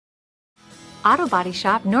Auto Body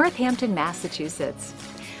Shop, Northampton, Massachusetts.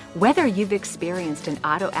 Whether you've experienced an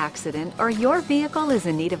auto accident or your vehicle is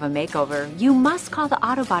in need of a makeover, you must call the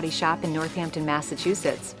Auto Body Shop in Northampton,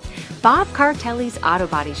 Massachusetts. Bob Cartellis Auto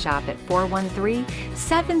Body Shop at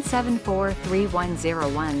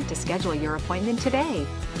 413-774-3101 to schedule your appointment today.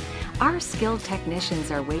 Our skilled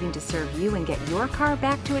technicians are waiting to serve you and get your car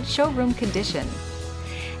back to its showroom condition.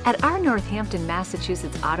 At our Northampton,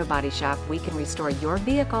 Massachusetts Auto Body Shop, we can restore your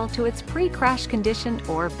vehicle to its pre-crash condition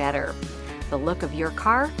or better. The look of your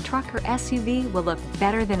car, truck, or SUV will look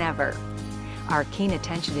better than ever. Our keen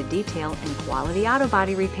attention to detail and quality auto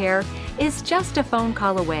body repair is just a phone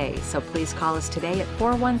call away, so please call us today at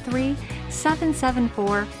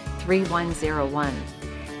 413-774-3101.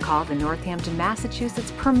 Call the Northampton,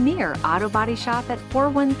 Massachusetts premier auto body shop at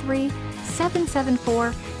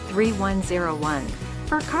 413-774-3101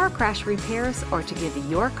 for car crash repairs or to give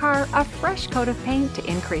your car a fresh coat of paint to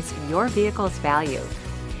increase your vehicle's value.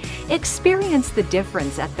 Experience the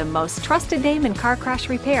difference at the most trusted name in car crash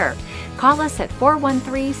repair. Call us at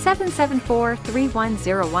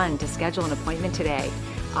 413-774-3101 to schedule an appointment today.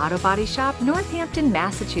 Auto Body Shop, Northampton,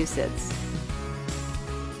 Massachusetts.